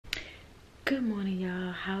Good morning,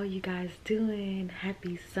 y'all. How are you guys doing?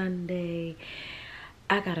 Happy Sunday.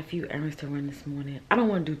 I got a few errands to run this morning. I don't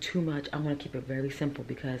want to do too much. I want to keep it very simple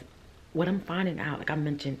because what I'm finding out, like I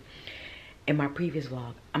mentioned in my previous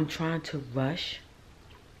vlog, I'm trying to rush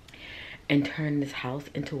and turn this house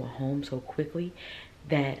into a home so quickly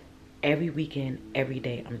that every weekend, every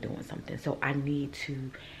day, I'm doing something. So I need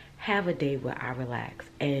to have a day where I relax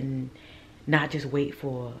and not just wait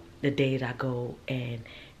for the day that I go and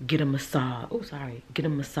get a massage. Oh, sorry. Get a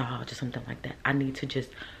massage or something like that. I need to just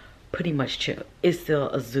pretty much chill. It's still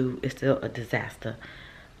a zoo. It's still a disaster.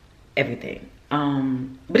 Everything.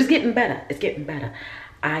 But it's getting better. It's getting better.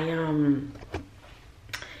 I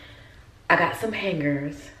got some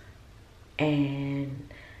hangers and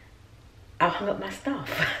I hung up my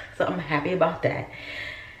stuff. So I'm happy about that.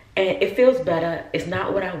 And it feels better. It's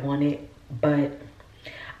not what I wanted, but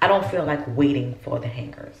I don't feel like waiting for the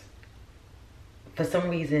hangers. For some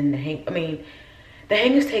reason, the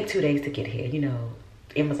hangers take 2 days to get here, you know,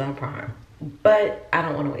 Amazon Prime. But I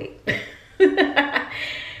don't want to wait.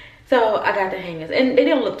 So I got the hangers, and they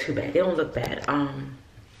don't look too bad. They don't look bad.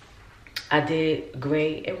 I did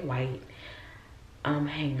gray and white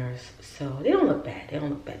hangers, so they don't look bad. They don't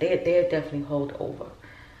look bad. They definitely hold over.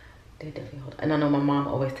 They definitely hold. And I know my mom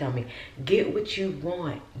always tell me, get what you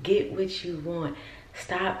want. Get what you want.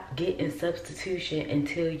 Stop getting substitution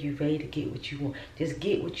until you're ready to get what you want. Just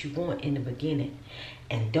get what you want in the beginning.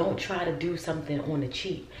 And don't try to do something on the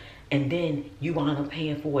cheap. And then you wind up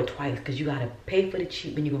paying for it twice. Because you got to pay for the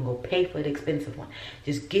cheap and you're going to go pay for the expensive one.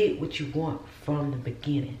 Just get what you want from the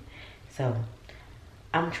beginning. So,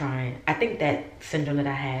 I'm trying. I think that syndrome that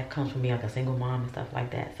I have comes from being like a single mom and stuff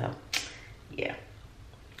like that. So, yeah.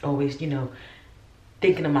 Always, you know,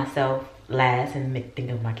 thinking of myself last and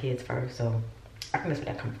thinking of my kids first. So, I think that's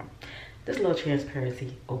where that comes from. This little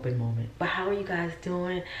transparency open moment. But how are you guys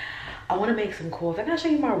doing? I want to make some calls. I gotta show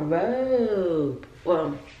you my robe.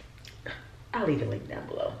 Well, I'll leave a link down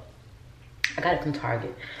below. I got it from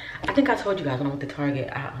Target. I think I told you guys when I went to Target,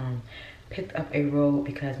 I picked up a robe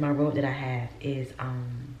because my robe that I have is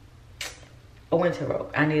a winter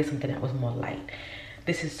robe. I needed something that was more light.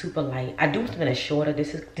 This is super light. I do something that's shorter.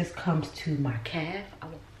 This comes to my calf.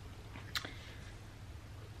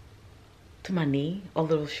 To my knee, a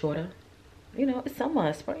little shorter. You know, it's summer,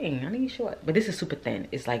 it's spring. I need short. But this is super thin.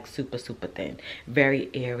 It's like super, super thin. Very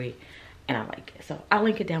airy. And I like it. So I'll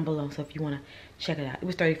link it down below. So if you want to check it out. It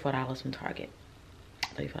was $34 from Target.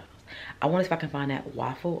 $34. I want to see if I can find that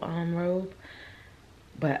waffle robe.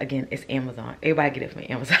 But again, it's Amazon. Everybody get it from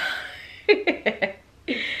Amazon.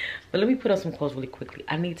 But let me put on some clothes really quickly.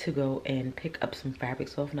 I need to go and pick up some fabric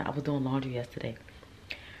softener. I was doing laundry yesterday.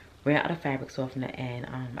 Ran out of fabric softener and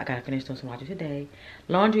I gotta finish doing some laundry today.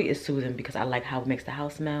 Laundry is soothing because I like how it makes the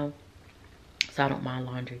house smell. So I don't mind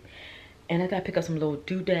laundry. And I gotta pick up some little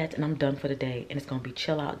doodads and I'm done for the day. And it's gonna be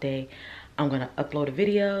chill out day. I'm gonna upload a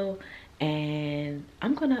video and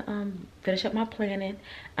I'm gonna finish up my planning.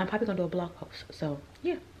 I'm probably gonna do a blog post. So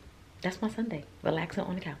yeah, that's my Sunday. Relaxing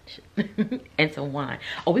on the couch. And some wine.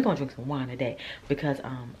 Oh, we're gonna drink some wine today. Because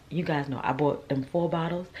you guys know I bought them 4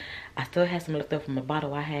 bottles. I still had some left over from the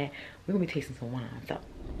bottle I had. We're gonna be tasting some wine. So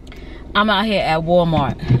I'm out here at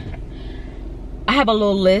Walmart. I have a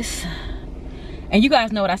little list. And you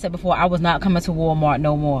guys know what I said before. I was not coming to Walmart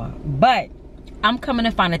no more. But I'm coming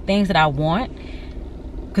to find the things that I want.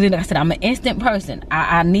 Because like I said, I'm an instant person.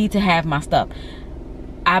 I need to have my stuff.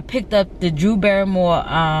 I picked up the Drew Barrymore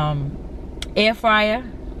air fryer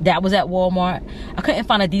that was at Walmart. I couldn't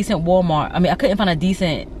find a decent I couldn't find a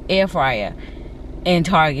decent air fryer in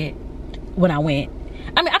Target when I went.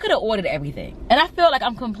 I mean, I could have ordered everything. And I feel like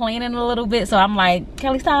I'm complaining a little bit. So I'm like,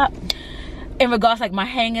 Kelly, stop. In regards to like my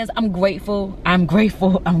hangers, I'm grateful. I'm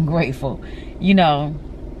grateful. I'm grateful. You know,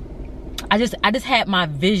 I just had my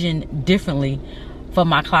vision differently for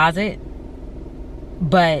my closet.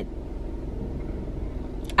 But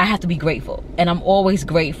I have to be grateful, and I'm always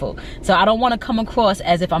grateful. So I don't want to come across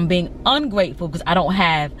as if I'm being ungrateful because I don't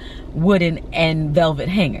have wooden and velvet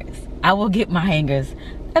hangers. I will get my hangers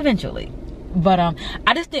eventually, but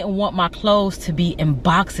I just didn't want my clothes to be in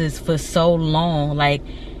boxes for so long. Like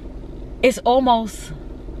it's over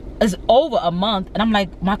a month, and I'm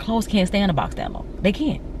like, my clothes can't stay in a box that long. They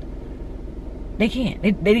can't. They can't.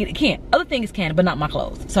 They can't. Other things can, but not my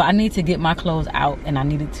clothes. So I need to get my clothes out, and I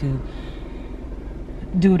needed to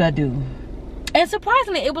do what I do. And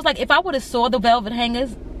surprisingly, it was like if I would have saw the velvet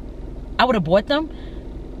hangers, I would have bought them.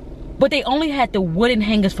 But they only had the wooden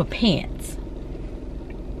hangers for pants.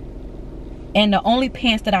 And the only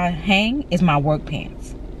pants that I hang is my work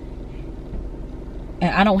pants.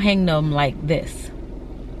 And I don't hang them like this.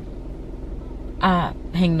 I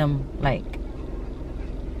hang them like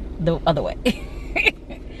the other way.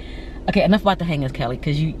 Okay, enough about the hangers, Kelly,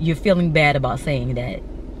 because you're feeling bad about saying that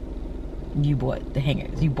you bought the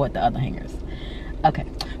hangers. You bought the other hangers. Okay,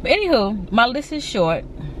 but anywho, my list is short.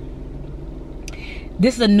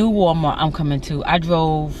 This is a new Walmart I'm coming to. I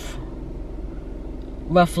drove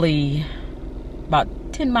roughly about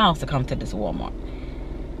 10 miles to come to this Walmart.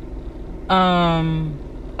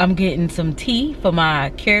 I'm getting some tea for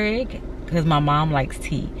my Keurig because my mom likes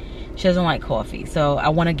tea. She doesn't like coffee, so I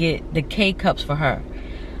want to get the K cups for her.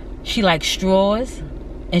 She likes straws,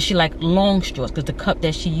 and she likes long straws because the cup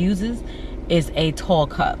that she uses is a tall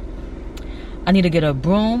cup. I need to get a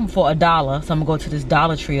broom for $1, so I'm gonna go to this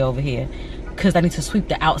Dollar Tree over here because I need to sweep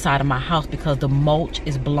the outside of my house because the mulch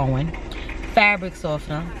is blowing. Fabric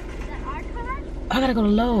softener. I gotta go to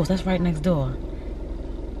Lowe's. That's right next door.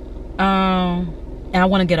 And I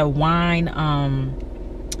want to get a wine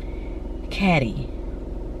caddy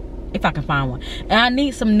if I can find one. And I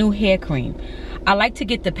need some new hair cream. I like to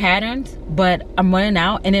get the patterns, but I'm running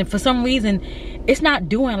out. And then for some reason, it's not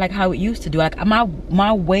doing like how it used to do. Like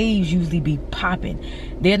my waves usually be popping.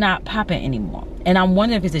 They're not popping anymore. And I'm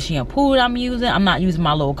wondering if it's the shampoo that I'm using. I'm not using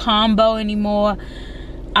my little combo anymore.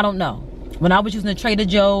 I don't know. When I was using the Trader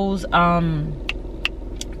Joe's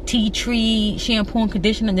tea tree shampoo and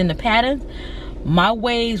conditioner and then the patterns, my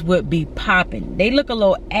waves would be popping. They look a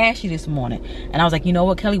little ashy this morning. And I was like, you know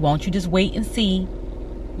what, Kelly, why don't you just wait and see,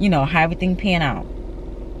 you know, how everything pan out.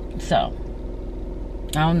 So,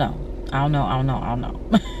 I don't know.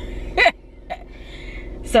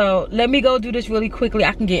 So, let me go do this really quickly.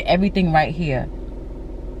 I can get everything right here.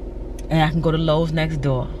 And I can go to Lowe's next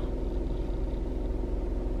door.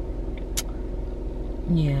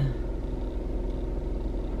 Yeah.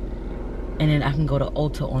 And then I can go to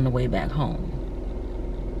Ulta on the way back home.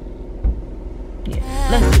 Yeah,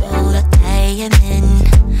 let's do that.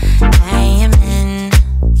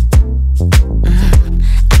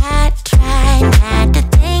 I try not to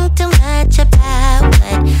think too much about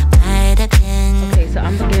what might have been. Okay, so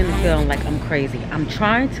I'm beginning to feel like I'm crazy. I'm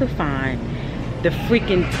trying to find the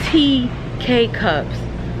freaking tea K cups,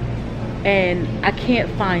 and I can't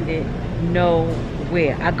find it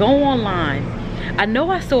nowhere. I go online. I know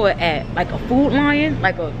I saw it at like a Food Lion,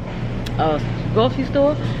 like a grocery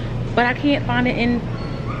store, but I can't find it in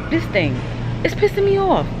this thing. It's pissing me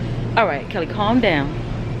off. All right, Kelly, calm down.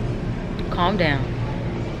 Calm down.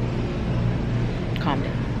 Calm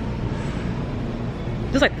down.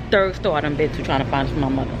 This is like the third store I done been to trying to find it for my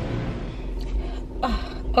mother.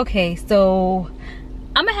 Okay, so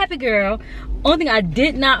I'm a happy girl. Only thing I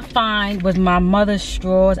did not find was my mother's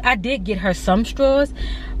straws. I did get her some straws,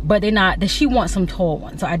 but they're not, she wants some tall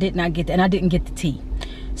ones, so I did not get that, and I didn't get the tea.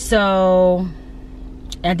 So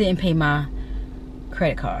I didn't pay my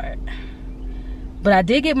credit card, but I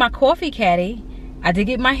did get my coffee caddy. I did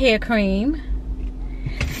get my hair cream.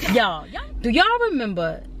 Y'all, do y'all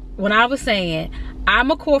remember when I was saying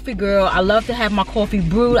I'm a coffee girl? I love to have my coffee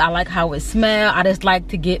brewed. I like how it smells. I just like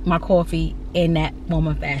to get my coffee in that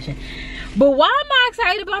woman fashion. But why am I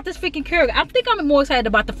excited about this freaking Keurig? I think I'm more excited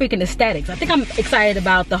about the freaking aesthetics. I think I'm excited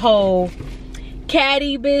about the whole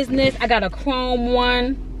Caddy business. I got a chrome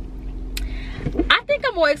one. I think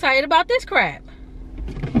I'm more excited about this crap.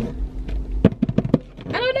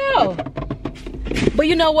 I don't know. But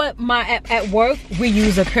you know what? At work, we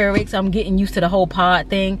use a Keurig, so I'm getting used to the whole pod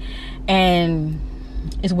thing. And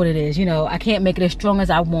it's what it is. You know, I can't make it as strong as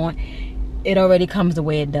I want. It already comes the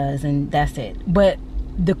way it does, and that's it. But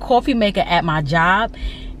the coffee maker at my job,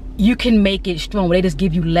 you can make it strong. They just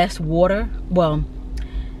give you less water. Well,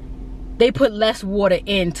 they put less water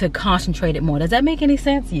in to concentrate it more. Does that make any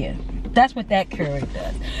sense? Yeah, that's what that Keurig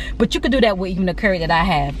does. But you could do that with even the Keurig that I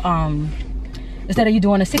have. Instead of you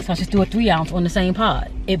doing a 6 ounce, just do a 3 ounce on the same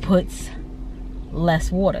pod. It puts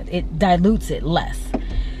less water. It dilutes it less.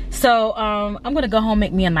 So I'm gonna go home,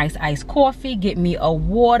 make me a nice iced coffee, get me a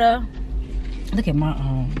water. Look at my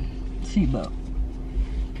seatbelt.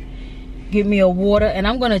 Get me a water, and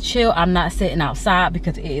I'm gonna chill. I'm not sitting outside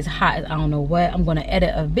because it is hot as I don't know what. I'm gonna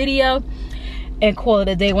edit a video and call it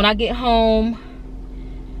a day. When I get home,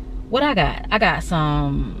 what I got? I got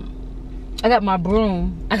my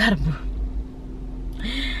broom. I got a broom.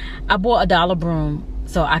 I bought $1 broom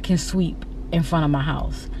so I can sweep in front of my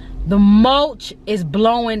house. The mulch is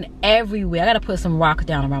blowing everywhere. I gotta put some rock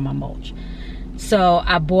down around my mulch. So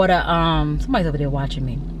I bought a somebody's over there watching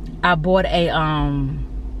me. I bought a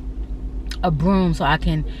broom so I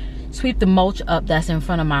can sweep the mulch up that's in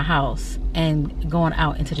front of my house and going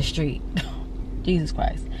out into the street. Jesus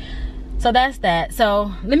Christ. So that's that.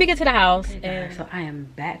 So let me get to the house. Okay, so I am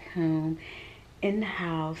back home in the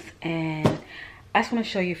house, and I just want to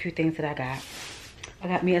show you a few things that I got. I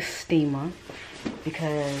got me a steamer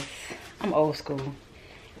because I'm old school.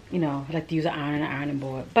 You know, I like to use an iron and an ironing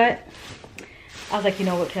board. But I was like, you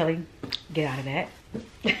know what, Kelly? Get out of that.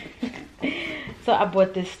 So I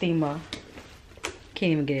bought this steamer.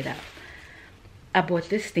 Can't even get it out. I bought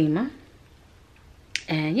this steamer.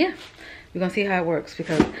 And yeah, we're going to see how it works.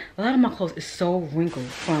 Because a lot of my clothes is so wrinkled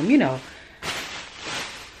from, you know,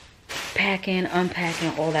 packing,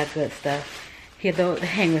 unpacking, all that good stuff. Here are the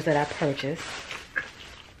hangers that I purchased.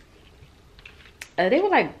 They were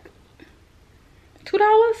like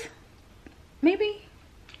 $2, maybe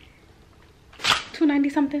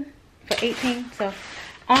 $2.90 something for 18. So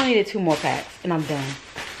I only needed 2 more packs and I'm done.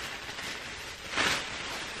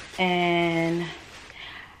 And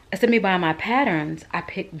instead of me buying my patterns, I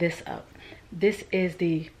picked this up. This is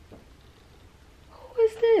the, who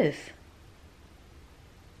is this?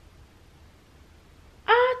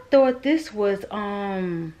 I thought this was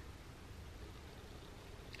a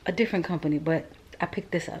different company, but I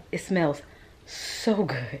picked this up. It smells so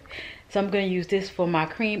good. So I'm going to use this for my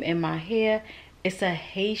cream in my hair. It's a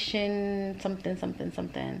Haitian something. I'm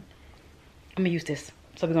going to use this.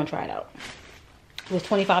 So we're going to try it out. It was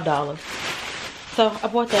 $25. So I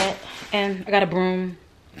bought that. And I got a broom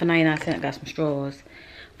for 99 cents. I got some straws,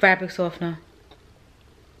 fabric softener,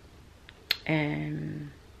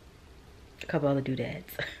 and a couple other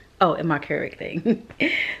doodads. Oh, and my Keurig thing.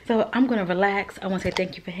 So I'm gonna relax. I want to say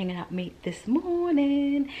thank you for hanging out with me this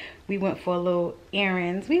morning. We went for a little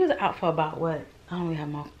errands. We was out for about what? I don't even have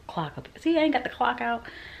my clock up. See, I ain't got the clock out.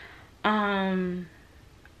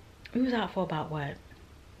 We was out for about what?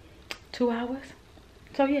 2 hours.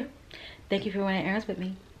 So yeah, thank you for running errands with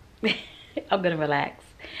me. I'm gonna relax,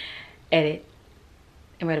 edit,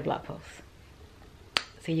 and write a blog post.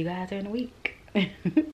 See you guys during the week.